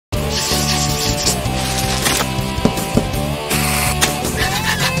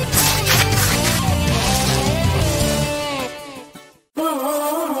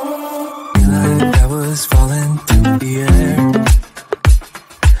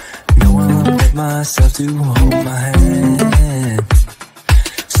get myself to hold my hand.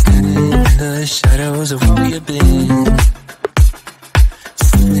 Standing in the shadows of where you've been.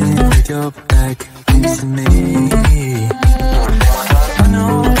 Sitting with your back facing me. I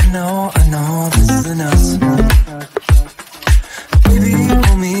know this isn't us. Baby,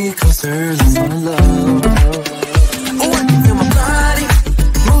 pull me closer, let's fall in love. Oh, I can feel my body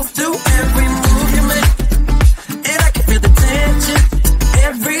move to every move you make. And I can feel the tension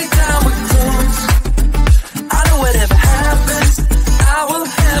every time we close. I know whatever happens, I will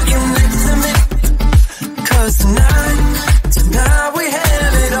have you next to me. 'Cause tonight we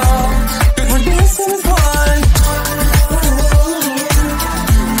have it all. 'Cause we're dancing as one.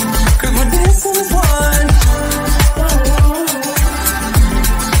 'Cause we're dancing as one.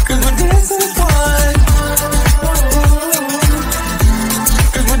 'Cause we're dancing as one.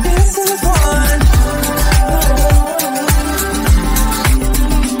 'Cause we're dancing as one.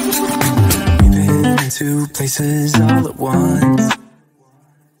 We've been in two places all at once.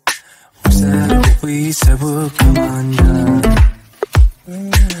 Was that what we said would come undone?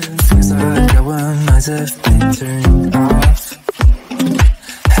 Feels like our minds have been turned off.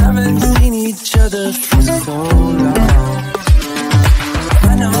 Haven't seen each other for so long.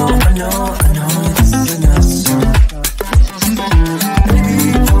 I know this isn't us. Baby,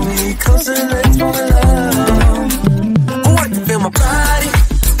 pull me closer, let's fall in love. Oh, I can feel my body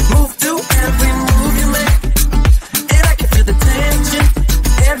move to every move you make. And I can feel the tension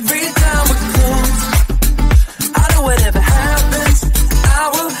every time we close. I know whatever happens, I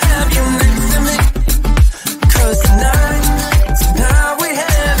will have you next to me. 'Cause tonight we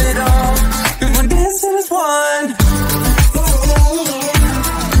have it all. 'Cause we're dancing as one.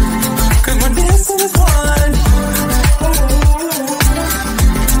 'Cause we're dancing as one.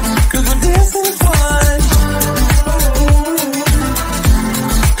 'Cause we're dancing as one.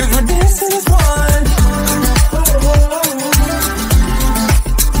 'Cause we're dancing as one.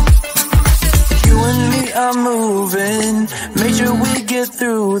 You and me are moving, make sure we get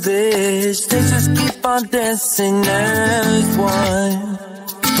through this. Let's just keep on dancing as one.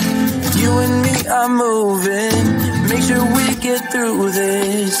 You and me are moving, make sure we get through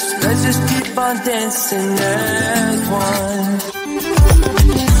this. Let's just keep on dancing as one.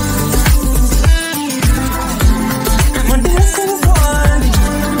 'Cause we're dancing as one.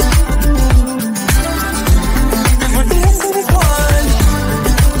 'Cause we're dancing as one.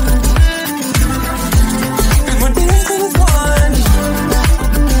 'Cause we're dancing as one.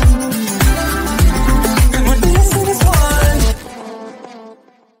 'Cause we're dancing as one.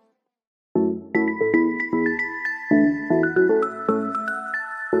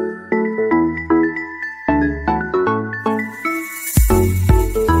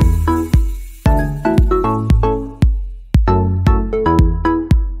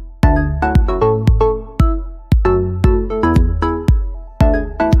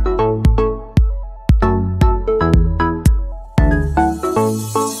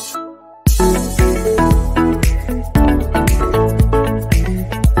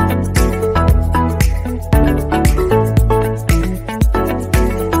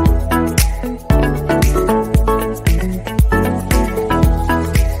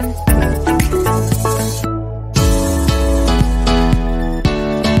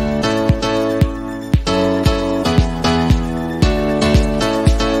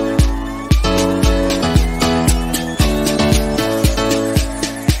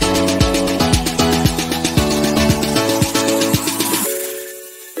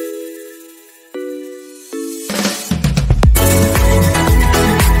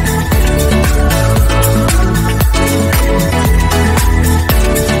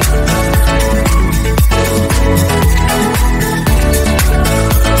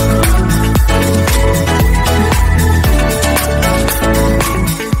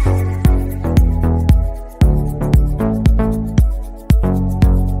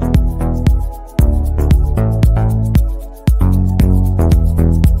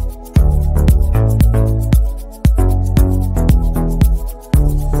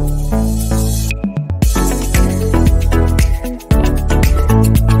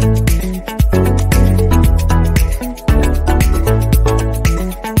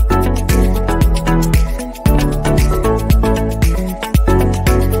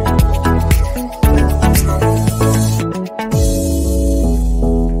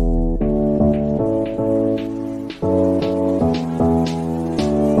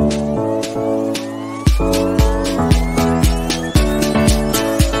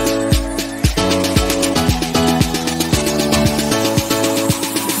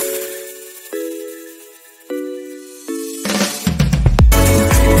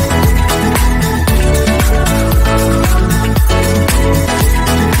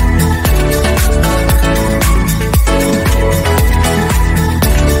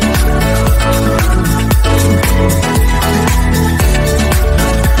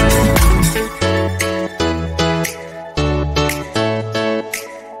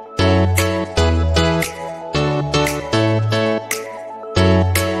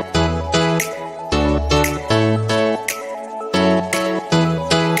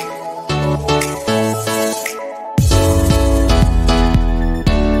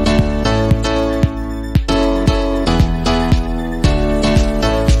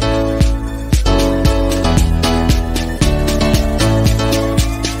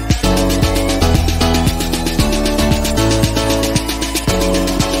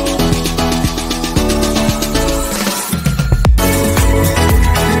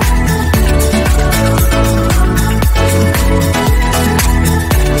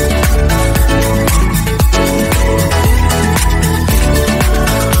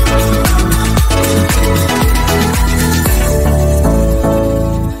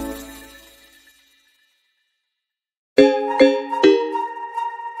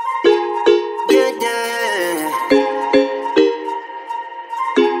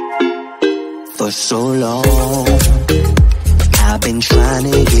 For so long, I've been trying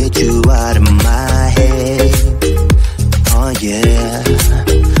to get you out of my head. Oh yeah,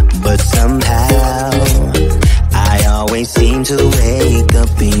 but somehow I always seem to wake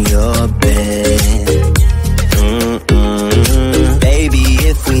up in your bed. Baby,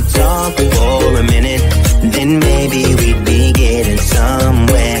 if we talk for a minute, then maybe we'd be getting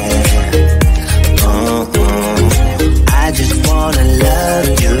somewhere. I just wanna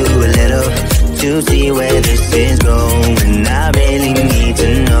love you a little to see where this is going. I really need to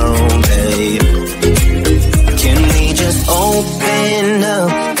know, babe. Can we just open up?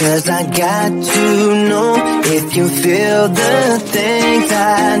 'Cause I got to know if you feel the things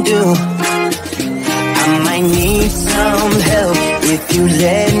I do. I might need some help if you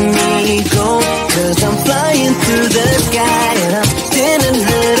let me go. 'Cause I'm flying through the sky and I'm still a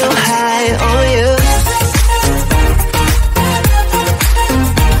little high on you.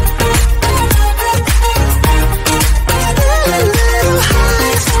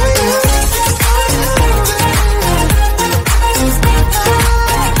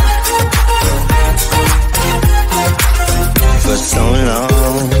 For so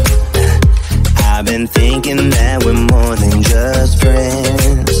long, I've been thinking that we're more than just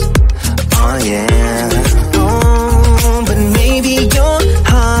friends. Oh yeah. Oh, but maybe your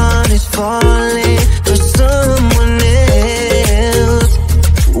heart is falling for someone else.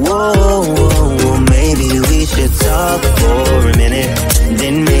 Whoa, whoa, whoa, maybe we should talk for a minute.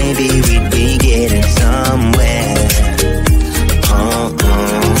 Then maybe we'd be getting somewhere.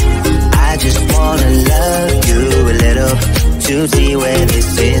 I just wanna love you a little to see where this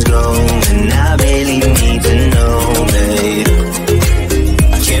is going. I really need to know, babe.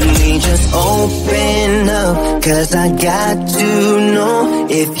 Can we just open up? 'Cause I got to know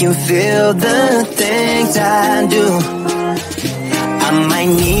if you feel the things I do. I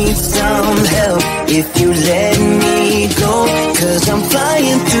might need some help if you let me go. 'Cause I'm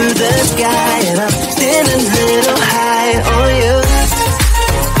flying through the sky and I'm still a little high on you.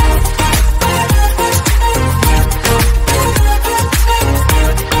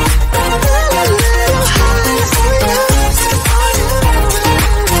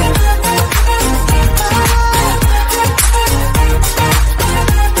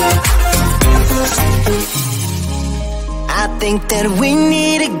 I think that we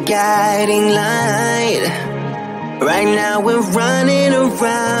need a guiding light. Right now we're running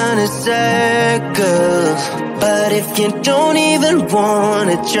around in circles. But if you don't even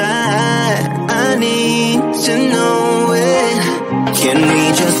wanna try, I need to know it. Can we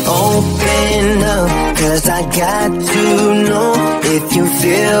just open up? 'Cause I got to know if you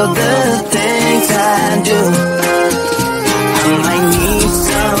feel the things I do. I might need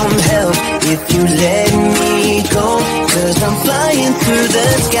some help if you let me go. 'Cause I'm flying through the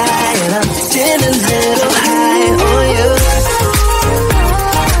sky and I'm still a little high on you.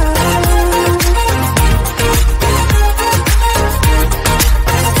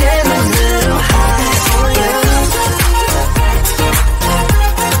 Still a little high on you.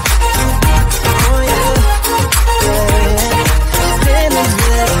 On you. Still a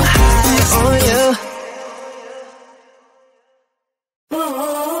little high on you.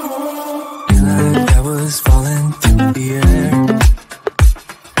 I was falling through the air.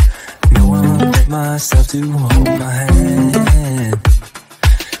 No one let myself to hold my hand.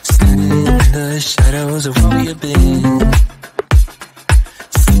 Standing in the shadows of where you've been.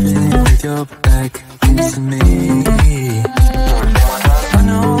 Sleeping with your back against me.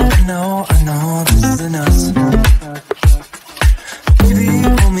 I know this isn't us. Baby,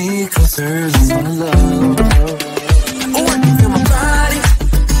 pull me closer, let's fall in love. Oh, I can feel my body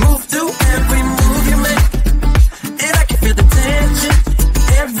move through every move you make, and I can feel the tension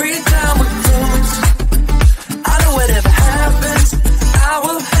every time we close. I know whatever happens, I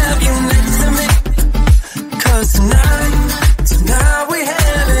will have you next to me. 'Cause tonight we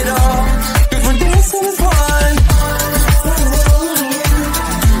have it all. 'Cause we're dancing as one.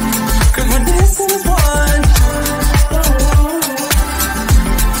 'Cause we're dancing as one.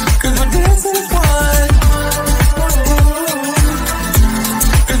 'Cause we're dancing as one.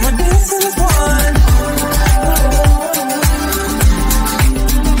 'Cause we're dancing as one.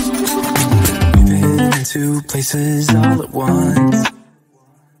 We've been in two places all at once.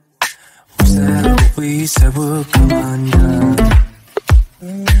 Was that what we said would come undone?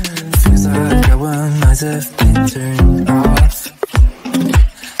 Feels like our minds have been turned off.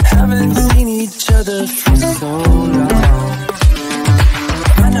 Haven't seen each other for so long.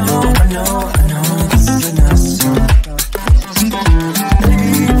 I know this isn't us.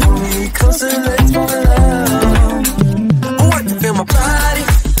 Baby, pull me closer, let's fall in love. Oh, I can feel my body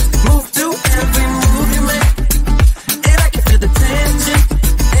move through every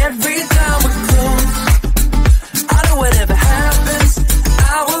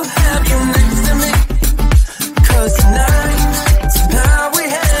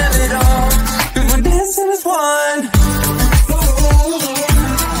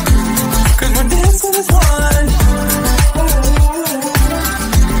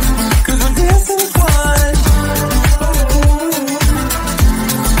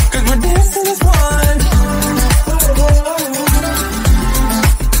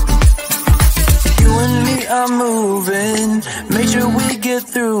we get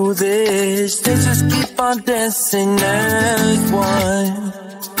through this. Let's just keep on dancing as one.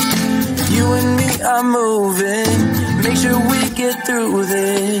 You and me are moving. Make sure we get through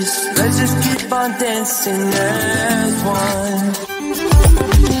this. Let's just keep on dancing as one.